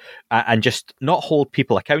view, and just not hold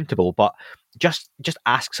people accountable, but just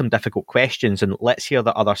ask some difficult questions and let's hear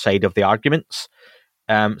the other side of the arguments.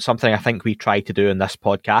 Something I think we try to do in this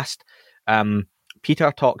podcast.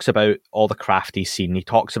 Peter talks about all the craft he's seen. He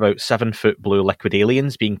talks about 7-foot blue liquid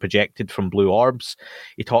aliens being projected from blue orbs.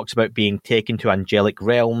 He talks about being taken to angelic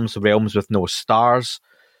realms with no stars.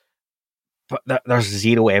 But there's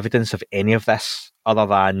zero evidence of any of this other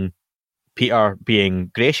than Peter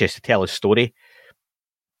being gracious to tell his story.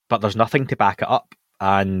 But there's nothing to back it up.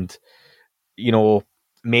 And, you know,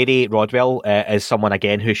 Mary Rodwell is someone,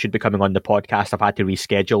 again, who should be coming on the podcast. I've had to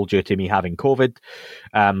reschedule due to me having COVID.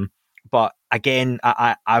 But again,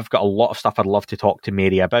 I've got a lot of stuff I'd love to talk to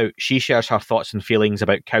Mary about. She shares her thoughts and feelings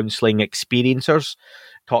about counselling experiencers,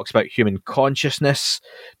 talks about human consciousness,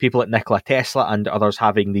 people like Nikola Tesla and others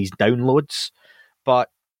having these downloads. But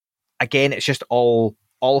again, it's just all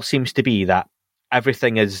seems to be that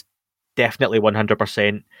everything is definitely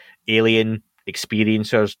 100% alien,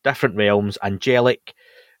 experiencers, different realms, angelic,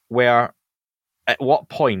 where at what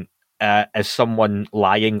point is someone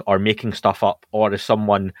lying or making stuff up, or is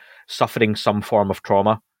someone suffering some form of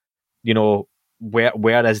trauma? You know,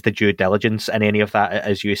 where is the due diligence in any of that?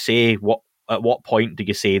 As you say, at what point do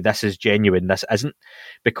you say this is genuine, this isn't?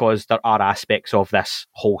 Because there are aspects of this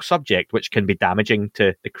whole subject which can be damaging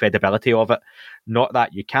to the credibility of it. Not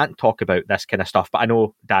that you can't talk about this kind of stuff, but I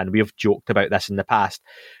know, Dan, we've joked about this in the past,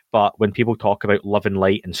 but when people talk about love and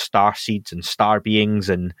light and star seeds and star beings,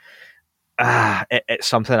 and it's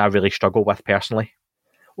something I really struggle with personally.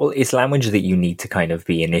 Well, it's language that you need to kind of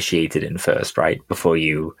be initiated in first, right? Before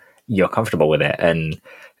you're comfortable with it. And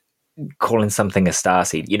calling something a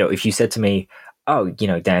starseed, you know, if you said to me, oh, you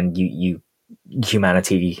know, Dan,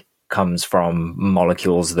 humanity comes from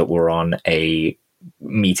molecules that were on a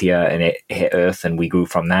meteor and it hit Earth and we grew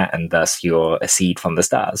from that, and thus you're a seed from the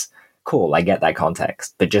stars. Cool, I get that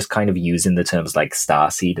context. But just kind of using the terms like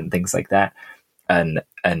starseed and things like that, and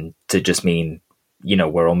to just mean, you know,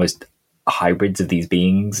 we're almost hybrids of these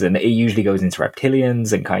beings, and it usually goes into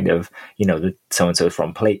reptilians and kind of, you know, the so-and-so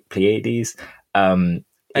from Pleiades. Can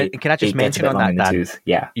I just mention on that, Dan?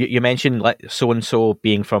 Yeah. You mentioned like so-and-so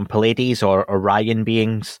being from Pleiades or Orion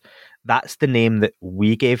beings. That's the name that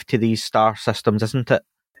we gave to these star systems, isn't it?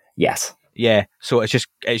 Yes. Yeah. So it's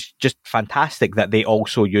just fantastic that they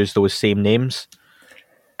also use those same names.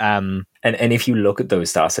 And if you look at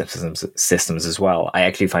those star systems as well, I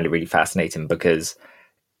actually find it really fascinating because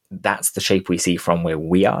that's the shape we see from where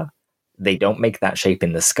we are. they don't make that shape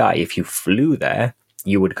in the sky. If you flew there,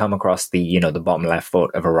 you would come across the bottom left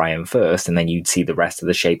foot of Orion first, and then you'd see the rest of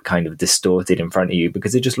the shape kind of distorted in front of you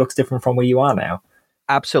because it just looks different from where you are now.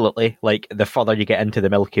 Absolutely. Like, the further you get into the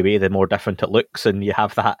Milky Way, the more different it looks, and you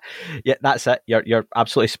have that. Yeah, that's it. You're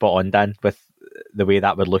absolutely spot on, Dan, with the way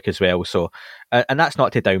that would look as well. So, and that's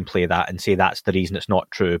not to downplay that and say that's the reason it's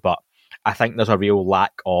not true, but I think there's a real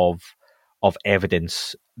lack of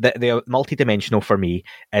evidence. The multidimensional for me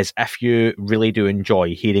is if you really do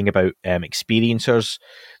enjoy hearing about experiencers,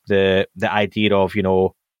 the idea of,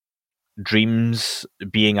 dreams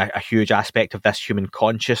being a huge aspect of this human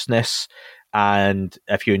consciousness, and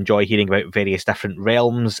if you enjoy hearing about various different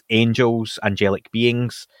realms, angels, angelic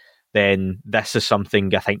beings, then this is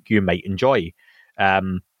something I think you might enjoy.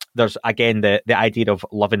 There's, again, the idea of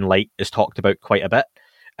love and light is talked about quite a bit.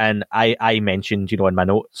 And I mentioned, in my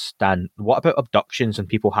notes, Dan, what about abductions and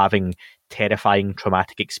people having terrifying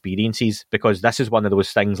traumatic experiences? Because this is one of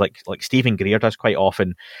those things, like Stephen Greer does quite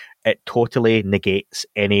often. It totally negates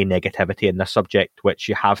any negativity in this subject, which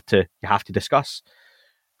you have to discuss.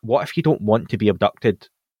 What if you don't want to be abducted,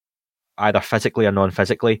 either physically or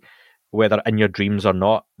non-physically, whether in your dreams or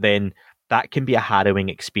not? Then that can be a harrowing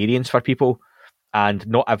experience for people. And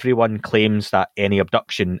not everyone claims that any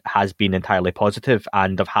abduction has been entirely positive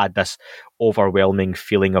and have had this overwhelming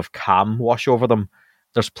feeling of calm wash over them.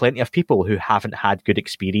 There's plenty of people who haven't had good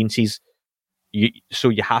experiences. So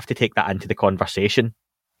you have to take that into the conversation.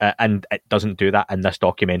 And it doesn't do that in this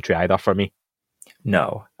documentary either for me.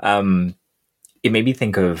 No. It made me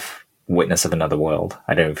think of Witness of Another World.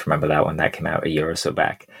 I don't even remember that one. That came out a year or so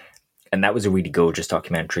back. And that was a really gorgeous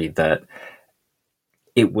documentary that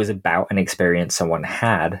it was about an experience someone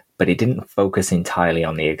had, but it didn't focus entirely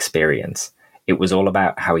on the experience. It was all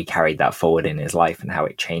about how he carried that forward in his life and how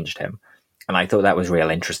it changed him. And I thought that was real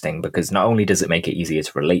interesting because not only does it make it easier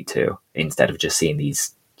to relate to, instead of just seeing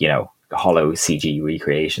these, hollow CG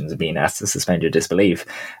recreations and being asked to suspend your disbelief,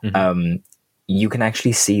 you can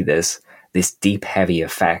actually see this deep, heavy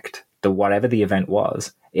effect that whatever the event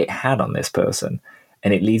was, it had on this person.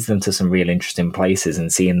 And it leads them to some real interesting places,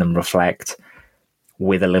 and seeing them reflect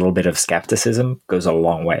with a little bit of skepticism goes a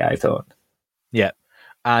long way, I thought. Yeah.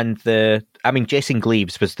 And Jason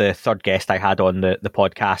Gleaves was the third guest I had on the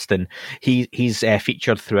podcast, and he's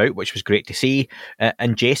featured throughout, which was great to see.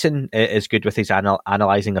 And Jason is good with his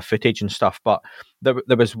analysing of footage and stuff, but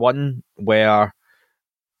there was one where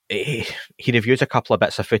he reviews a couple of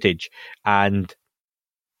bits of footage and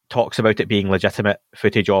talks about it being legitimate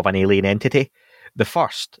footage of an alien entity. The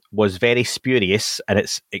first was very spurious and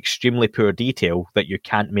it's extremely poor detail that you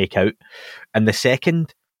can't make out. And the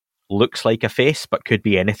second looks like a face, but could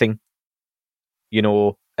be anything.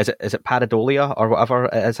 Is it pareidolia or whatever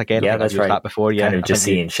it is again? Yeah, that's right. That before, yeah. Kind of just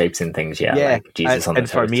seeing shapes and things, yeah. Like Jesus on the and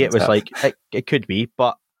for me, it was like, it could be,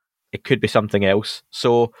 but it could be something else.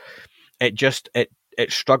 So it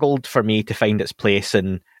struggled for me to find its place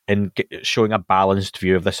in showing a balanced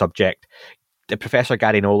view of the subject. Professor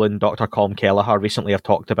Gary Nolan, Dr. Colm Kelleher recently have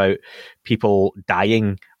talked about people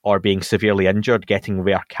dying or being severely injured, getting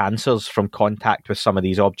rare cancers from contact with some of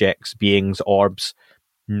these objects, beings, orbs.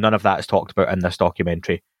 None of that is talked about in this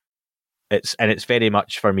documentary. It's very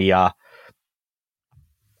much for me a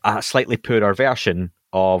slightly poorer version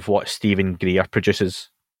of what Stephen Greer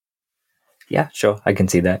produces. Yeah, sure, I can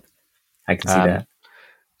see that. that.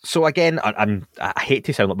 So again, I hate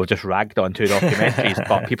to sound like we've just ragged on two documentaries,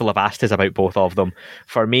 but people have asked us about both of them.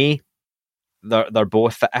 For me, they're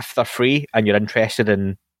both, if they're free and you're interested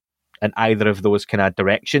in either of those kind of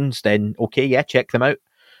directions, then okay, yeah, check them out.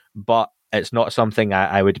 But it's not something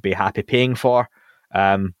I would be happy paying for.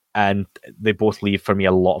 And they both leave for me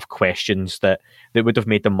a lot of questions that would have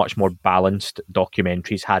made them much more balanced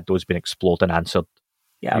documentaries had those been explored and answered.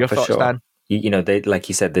 Yeah, your for thoughts, sure. Dan? They, like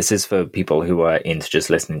you said, this is for people who are into just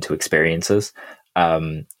listening to experiences.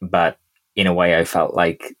 But in a way, I felt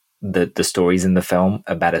like the stories in the film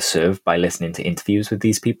are better served by listening to interviews with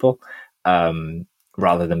these people,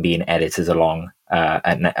 rather than being edited along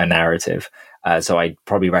a narrative. So I'd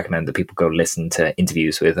probably recommend that people go listen to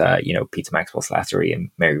interviews with, Peter Maxwell Slattery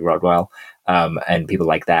and Mary Rodwell, and people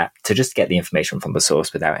like that, to just get the information from the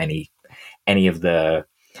source without any of the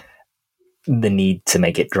need to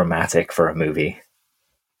make it dramatic for a movie.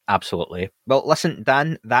 Absolutely. Well, listen,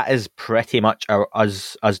 Dan, that is pretty much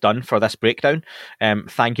us done for this breakdown.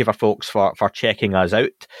 Thank you for folks for checking us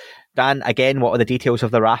out. Dan, again, what are the details of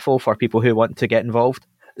the raffle for people who want to get involved?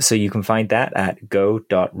 So you can find that at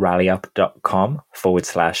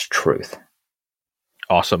go.rallyup.com/truth.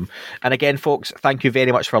 Awesome. And again, folks, thank you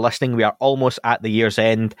very much for listening. We are almost at the year's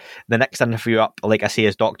end. The next interview up, like I say,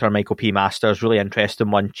 is Dr. Michael P. Masters. Really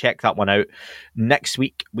interesting one. Check that one out. Next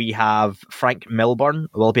week, we have Frank Milburn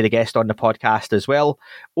will be the guest on the podcast as well.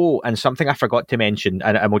 Oh, and something I forgot to mention,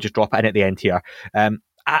 and we'll just drop it in at the end here.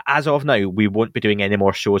 As of now, we won't be doing any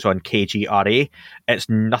more shows on KGRA. It's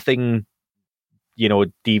nothing,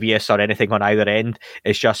 devious or anything on either end.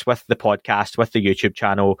 It's just with the podcast, with the YouTube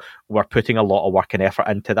channel, we're putting a lot of work and effort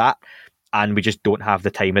into that, and we just don't have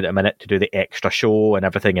the time at the minute to do the extra show and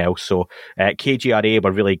everything else. So KGRA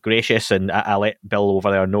were really gracious, and I let Bill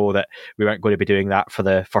over there know that we weren't going to be doing that for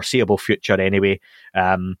the foreseeable future anyway.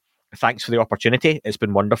 Thanks for the opportunity. It's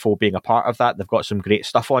been wonderful being a part of that. They've got some great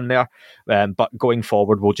stuff on there. But going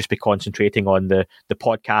forward, we'll just be concentrating on the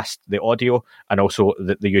podcast, the audio, and also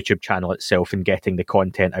the YouTube channel itself and getting the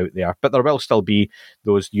content out there. But there will still be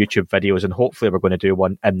those YouTube videos, and hopefully we're going to do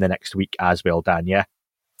one in the next week as well, Dan, yeah?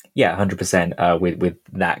 Yeah, 100%. With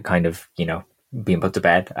that kind of, being put to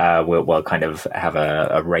bed, we'll kind of have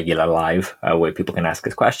a regular live where people can ask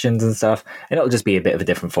us questions and stuff, and it'll just be a bit of a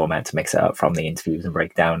different format to mix it up from the interviews and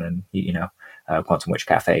breakdown and Quantum Witch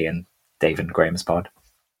Cafe and Dave and Graham's pod.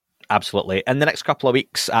 Absolutely. In the next couple of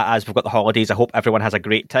weeks, as we've got the holidays, I hope everyone has a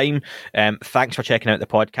great time. Thanks for checking out the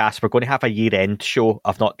podcast. We're going to have a year-end show.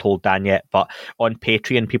 I've not told Dan yet, but on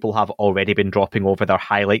Patreon, people have already been dropping over their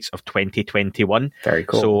highlights of 2021. Very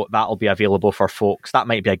cool. So that'll be available for folks. That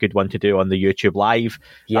might be a good one to do on the YouTube Live.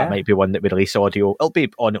 Yeah. That might be one that we release audio. It'll be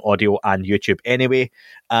on audio and YouTube anyway.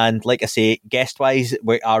 And like I say, guest-wise,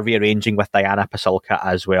 we are rearranging with Diana Pasulka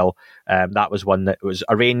as well. That was one that was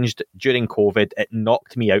arranged during COVID. It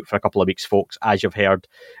knocked me out for a couple of weeks, folks. As you've heard,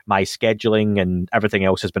 my scheduling and everything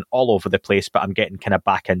else has been all over the place, but I'm getting kind of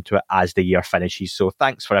back into it as the year finishes. So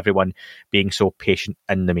thanks for everyone being so patient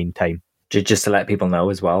in the meantime. Just to let people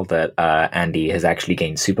know as well that Andy has actually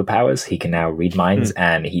gained superpowers. He can now read minds,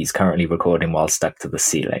 and he's currently recording while stuck to the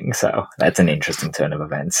ceiling. So that's an interesting turn of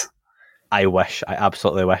events. I wish. I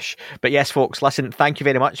absolutely wish. But yes, folks, listen, thank you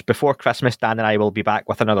very much. Before Christmas, Dan and I will be back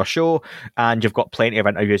with another show, and you've got plenty of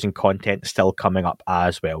interviews and content still coming up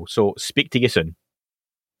as well. So speak to you soon.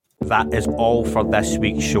 That is all for this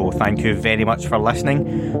week's show. Thank you very much for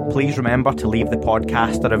listening. Please remember to leave the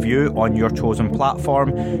podcast a review on your chosen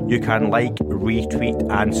platform. You can like, retweet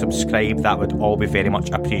and subscribe. That would all be very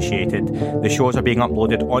much appreciated. The shows are being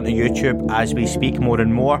uploaded onto YouTube as we speak more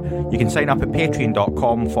and more. You can sign up at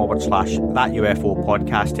patreon.com/That UFO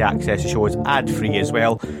podcast to access the shows ad-free as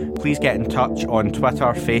well. Please get in touch on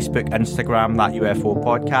Twitter, Facebook, Instagram, That UFO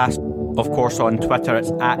podcast. Of course, on Twitter,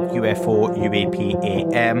 it's at UFO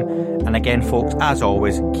UAPAM. And again, folks, as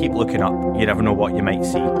always, keep looking up. You never know what you might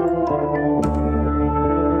see.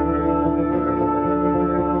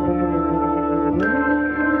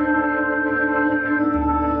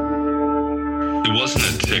 It wasn't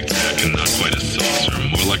a tic-tac and not quite a saucer,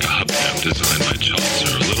 more like a hubcap designed by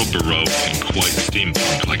Chaucer, a little Baroque and quite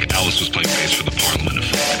steampunk, like Alice was playing bass for the Parliament of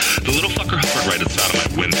Folk. The little fucker hovered right outside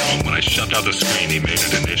of my window, and when I shut out the screen, he made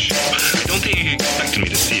it an issue. I don't think he expected me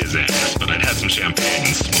to see his ass, but I'd had some champagne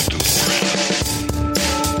and smoked a little grass.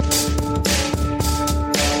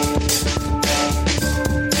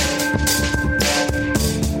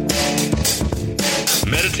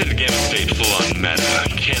 Meditative gamma state full on meta. I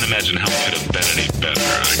can't imagine how it could have been any better.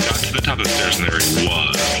 I got to the top of the stairs and there he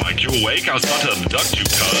was. Like, you awake? I was about to abduct you,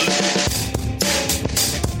 cuz.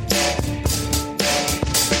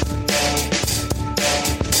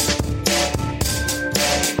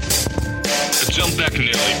 I jumped back and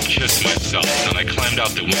nearly kissed myself, and I climbed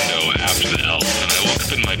out the window after the elf, and I woke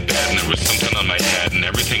up in my bed and there was something on my head and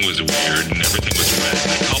everything was weird and everything was red.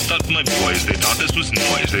 And I called out to my boys. They thought this was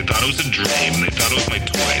noise. They thought it was a dream. They thought it was my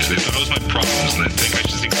toys. They thought it was my problems, and they think I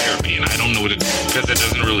should seek therapy, and I don't know what to do because it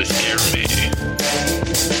doesn't really scare me.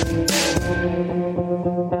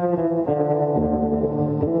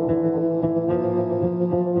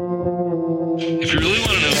 If you really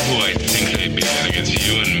want to know who I think they'd be, I think it's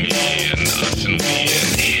you and me and us and we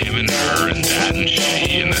and him and her and that and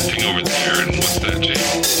she and that thing over there and what's that, Jake?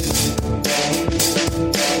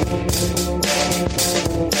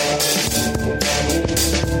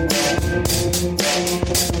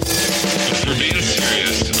 But if we're being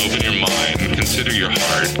serious, open your mind, consider your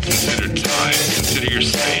heart, consider time, consider your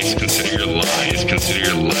space, consider your lies, consider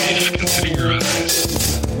your life, consider your eyes.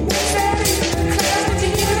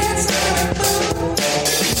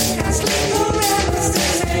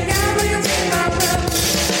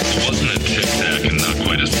 It wasn't a tic-tac and not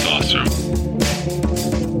quite a saucer.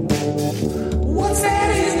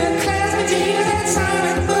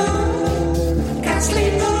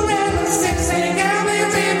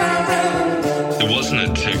 It wasn't a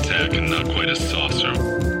tic-tac and not quite a saucer.